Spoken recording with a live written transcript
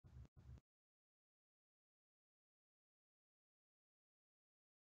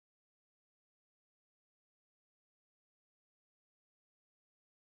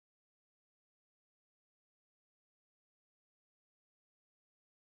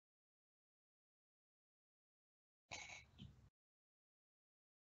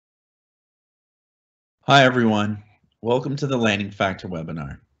Hi everyone, welcome to the Landing Factor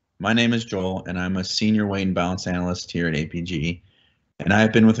webinar. My name is Joel and I'm a Senior Weight and Balance Analyst here at APG, and I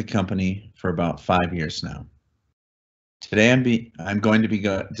have been with the company for about 5 years now. Today I'm going to be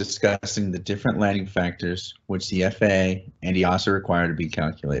discussing the different landing factors which the FAA and EASA require to be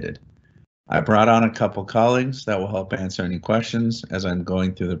calculated. I brought on a couple colleagues that will help answer any questions as I'm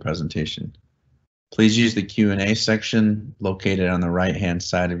going through the presentation. Please use the Q&A section located on the right-hand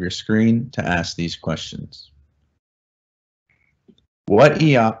side of your screen to ask these questions. What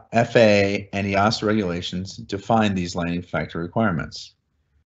FAA and EOS regulations define these landing factor requirements?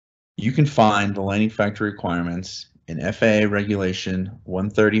 You can find the landing factor requirements in FAA Regulation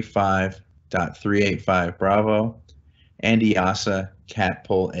 135.385 Bravo and EASA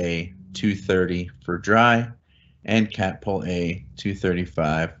CAT.POL.A.230 for dry and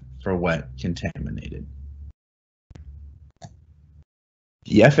CAT.POL.A.235 for wet contaminated.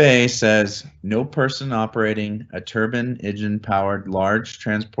 The FAA says no person operating a turbine engine powered large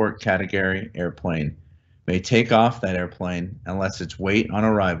transport category airplane may take off that airplane unless its weight on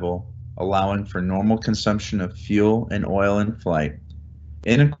arrival, allowing for normal consumption of fuel and oil in flight,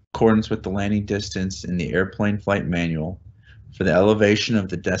 in accordance with the landing distance in the airplane flight manual for the elevation of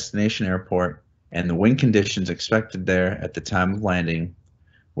the destination airport and the wind conditions expected there at the time of landing,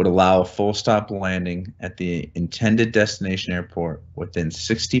 would allow a full stop landing at the intended destination airport within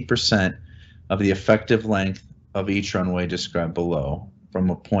 60% of the effective length of each runway described below, from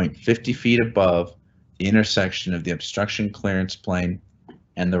a point 50 feet above the intersection of the obstruction clearance plane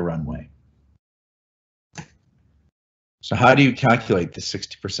and the runway. So how do you calculate the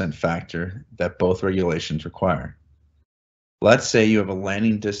 60% factor that both regulations require? Let's say you have a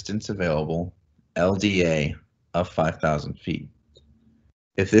landing distance available, LDA, of 5,000 feet.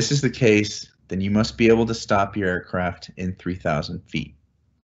 If this is the case, then you must be able to stop your aircraft in 3,000 feet.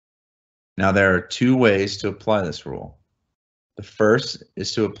 Now there are two ways to apply this rule. The first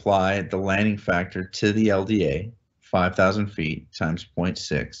is to apply the landing factor to the LDA, 5,000 feet times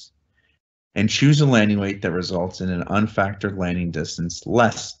 0.6, and choose a landing weight that results in an unfactored landing distance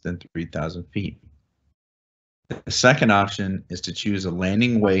less than 3,000 feet. The second option is to choose a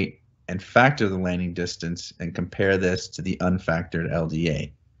landing weight and factor the landing distance and compare this to the unfactored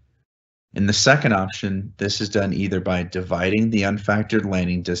LDA. In the second option, this is done either by dividing the unfactored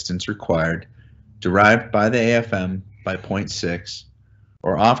landing distance required, derived by the AFM, by 0.6,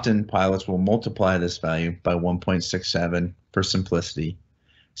 or often pilots will multiply this value by 1.67 for simplicity,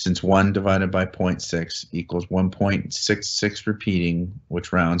 since 1 divided by 0.6 equals 1.66 repeating,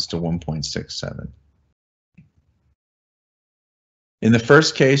 which rounds to 1.67. In the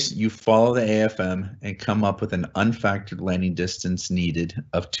first case, you follow the AFM and come up with an unfactored landing distance needed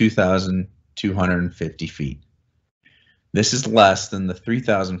of 2,250 feet. This is less than the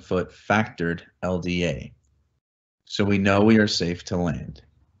 3,000 foot factored LDA, so we know we are safe to land.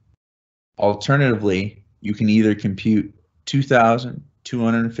 Alternatively, you can either compute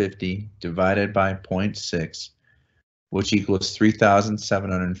 2,250 divided by 0.6, which equals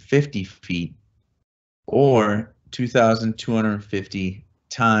 3,750 feet, or 2,250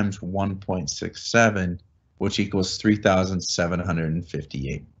 times 1.67, which equals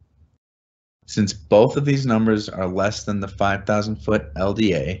 3,758. Since both of these numbers are less than the 5,000 foot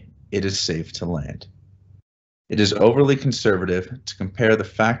LDA, it is safe to land. It is overly conservative to compare the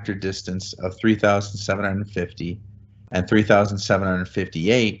factor distance of 3,750 and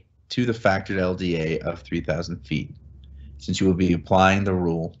 3,758 to the factored LDA of 3,000 feet, since you will be applying the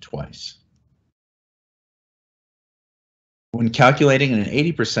rule twice. When calculating an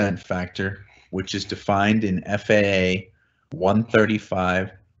 80% factor, which is defined in FAA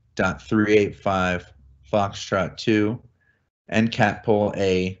 135.385 Foxtrot 2 and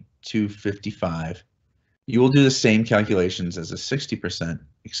CAT.POL.A.255, you will do the same calculations as a 60%,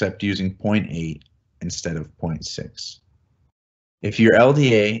 except using 0.8 instead of 0.6. If your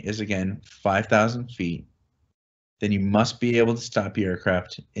LDA is again 5,000 feet, then you must be able to stop your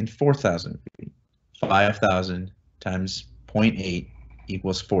aircraft in 4,000 feet. 5,000 times 0.8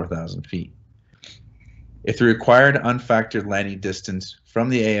 equals 4,000 feet. If the required unfactored landing distance from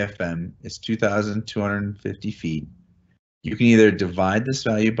the AFM is 2,250 feet, you can either divide this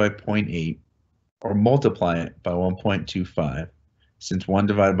value by 0.8 or multiply it by 1.25, since 1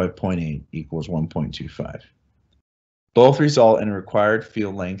 divided by 0.8 equals 1.25. Both result in a required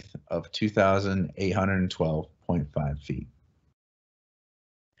field length of 2,812.5 feet.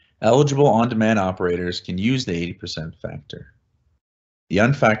 Eligible on-demand operators can use the 80% factor. The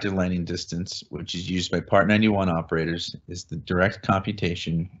unfactored landing distance, which is used by Part 91 operators, is the direct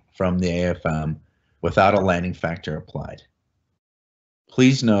computation from the AFM without a landing factor applied.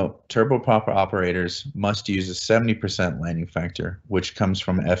 Please note, turboprop operators must use a 70% landing factor, which comes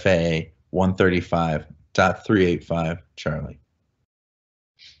from FAA 135.385 Charlie.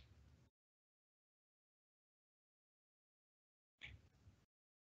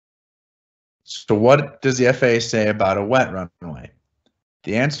 So what does the FAA say about a wet runway?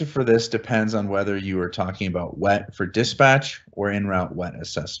 The answer for this depends on whether you are talking about wet for dispatch or en route wet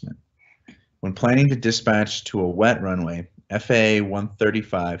assessment. When planning to dispatch to a wet runway, FAA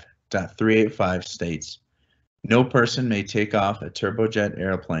 135.385 states, no person may take off a turbojet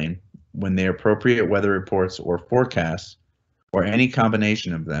airplane when the appropriate weather reports or forecasts, or any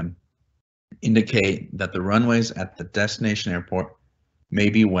combination of them, indicate that the runways at the destination airport may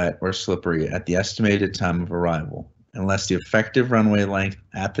be wet or slippery at the estimated time of arrival, unless the effective runway length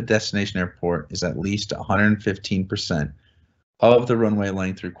at the destination airport is at least 115% of the runway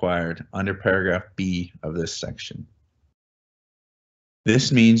length required under paragraph B of this section.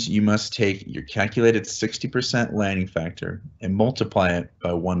 This means you must take your calculated 60% landing factor and multiply it by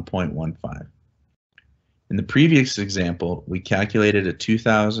 1.15. In the previous example, we calculated a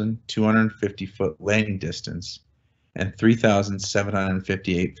 2,250 foot landing distance and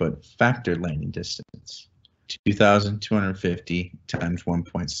 3,758 foot factored landing distance, 2,250 times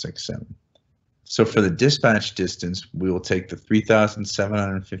 1.67. So for the dispatch distance, we will take the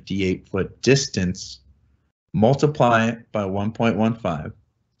 3,758 foot distance, multiply it by 1.15,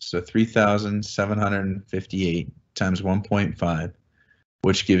 so 3,758 times 1.5,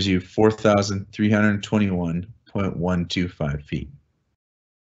 which gives you 4,321.125 feet.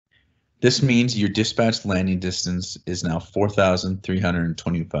 This means your dispatched landing distance is now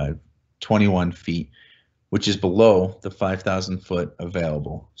 4,321 feet, which is below the 5,000 foot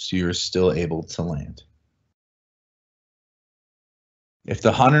available, so you're still able to land. If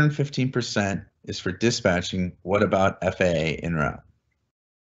the 115% is for dispatching, what about FAA en route?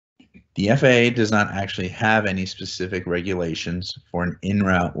 The FAA does not actually have any specific regulations for an en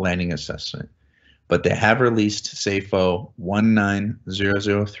route landing assessment, but they have released SAFO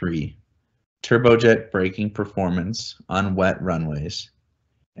 19003, turbojet braking performance on wet runways,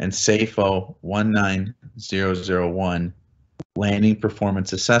 and SAFO 19001, landing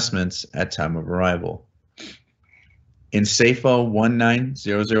performance assessments at time of arrival. In SAFO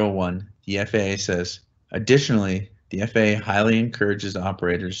 19001, the FAA says, additionally, the FAA highly encourages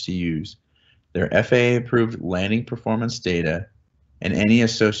operators to use their FAA-approved landing performance data and any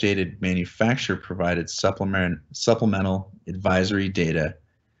associated manufacturer-provided supplemental advisory data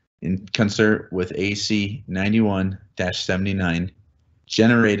in concert with AC 91-79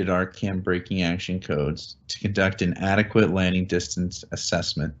 generated RCAM braking action codes to conduct an adequate landing distance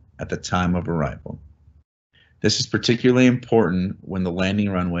assessment at the time of arrival. This is particularly important when the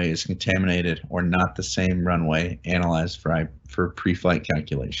landing runway is contaminated or not the same runway analyzed for pre-flight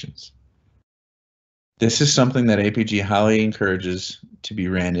calculations. This is something that APG highly encourages to be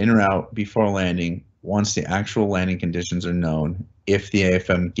ran en route before landing once the actual landing conditions are known, if the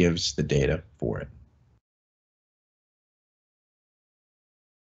AFM gives the data for it.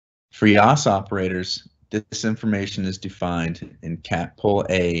 For EOS operators, this information is defined in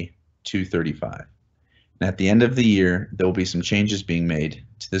CAT.POL.A.230. And at the end of the year, there will be some changes being made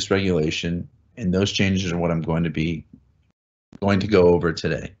to this regulation, and those changes are what I'm going to go over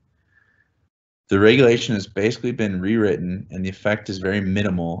today. The regulation has basically been rewritten, and the effect is very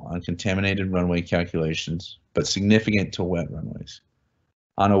minimal on contaminated runway calculations, but significant to wet runways.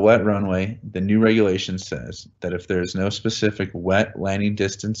 On a wet runway, the new regulation says that if there is no specific wet landing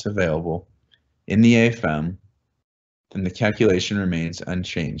distance available in the AFM, then the calculation remains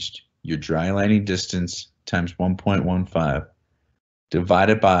unchanged. Your dry landing distance times 1.15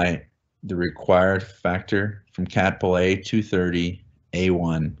 divided by the required factor from CAT.POL.A.230,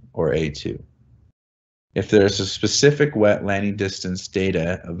 A1, or A2. If there is a specific wet landing distance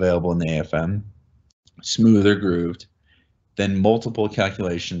data available in the AFM, smooth or grooved, then multiple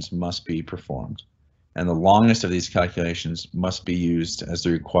calculations must be performed, and the longest of these calculations must be used as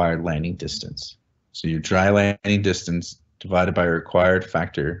the required landing distance. So your dry landing distance divided by a required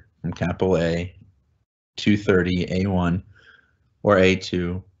factor from CAT.POL.A.230, A1, or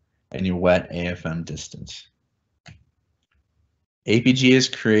A2, and your wet AFM distance. APG has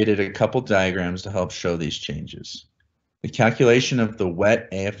created a couple diagrams to help show these changes. The calculation of the wet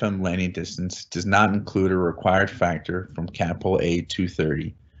AFM landing distance does not include a required factor from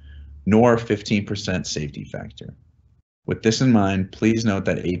CAT.POL.A.230, nor a 15% safety factor. With this in mind, please note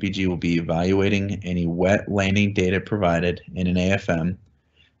that APG will be evaluating any wet landing data provided in an AFM,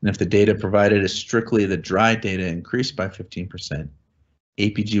 and if the data provided is strictly the dry data increased by 15%,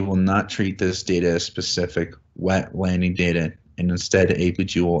 APG will not treat this data as specific wet landing data and instead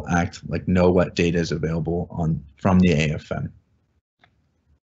APG will act like no wet data is available from the AFM.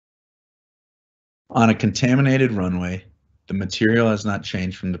 On a contaminated runway, the material has not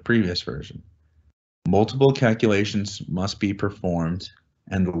changed from the previous version. Multiple calculations must be performed,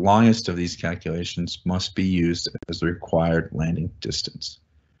 and the longest of these calculations must be used as the required landing distance.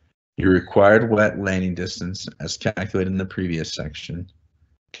 Your required wet landing distance, as calculated in the previous section,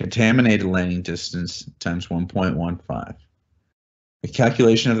 contaminated landing distance times 1.15. The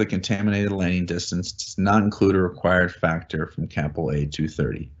calculation of the contaminated landing distance does not include a required factor from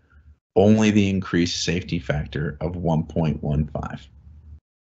CAT.POL.A.230, only the increased safety factor of 1.15.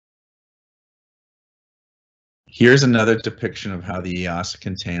 Here's another depiction of how the EASA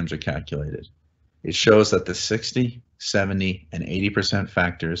contams are calculated. It shows that the 60, 70, and 80%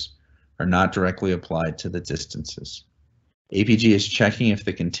 factors are not directly applied to the distances. APG is checking if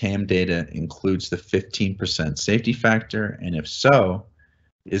the contam data includes the 15% safety factor, and if so,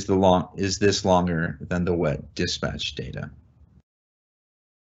 is this longer than the wet dispatch data?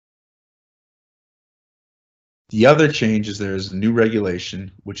 The other change is there is a new regulation,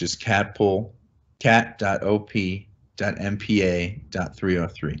 which is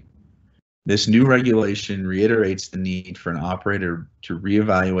CAT.POL.A.230. This new regulation reiterates the need for an operator to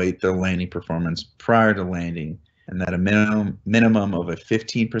reevaluate their landing performance prior to landing, and that a minimum of a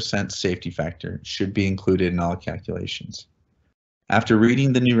 15% safety factor should be included in all calculations. After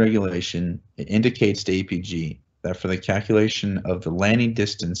reading the new regulation, it indicates to APG that for the calculation of the landing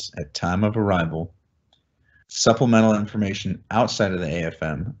distance at time of arrival, supplemental information outside of the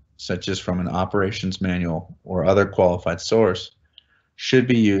AFM, such as from an operations manual or other qualified source, should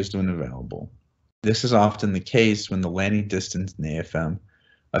be used when available. This is often the case when the landing distance in the AFM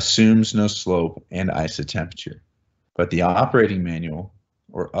assumes no slope and ISO temperature, but the operating manual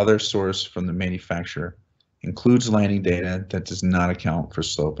or other source from the manufacturer includes landing data that does not account for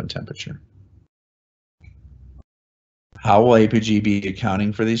slope and temperature. How will APG be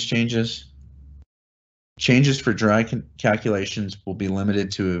accounting for these changes? Changes for dry calculations will be limited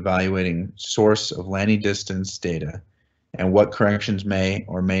to evaluating source of landing distance data and what corrections may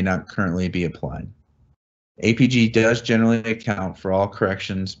or may not currently be applied. APG does generally account for all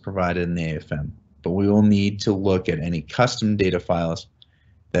corrections provided in the AFM, but we will need to look at any custom data files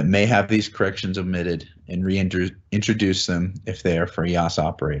that may have these corrections omitted and reintroduce them if they are for EASA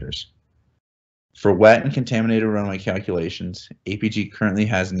operators. For wet and contaminated runway calculations, APG currently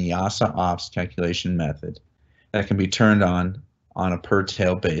has an EASA ops calculation method that can be turned on a per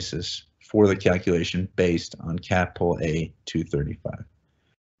tail basis for the calculation based on CAT.POL.A.235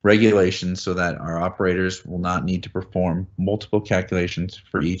 regulations, so that our operators will not need to perform multiple calculations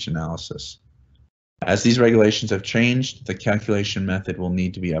for each analysis. As these regulations have changed, the calculation method will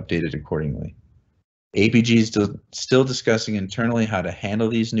need to be updated accordingly. APG is still discussing internally how to handle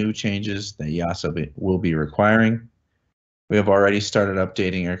these new changes that EASA will be requiring. We have already started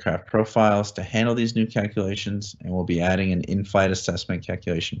updating aircraft profiles to handle these new calculations, and we'll be adding an in-flight assessment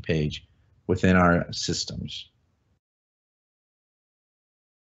calculation page within our systems.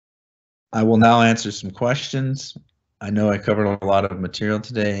 I will now answer some questions. I know I covered a lot of material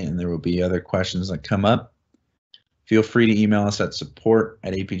today, and there will be other questions that come up. Feel free to email us at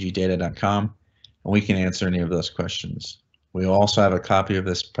support@apgdata.com, and we can answer any of those questions. We also have a copy of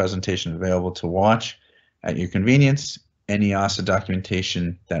this presentation available to watch at your convenience, and EASA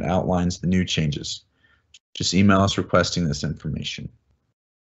documentation that outlines the new changes. Just email us requesting this information.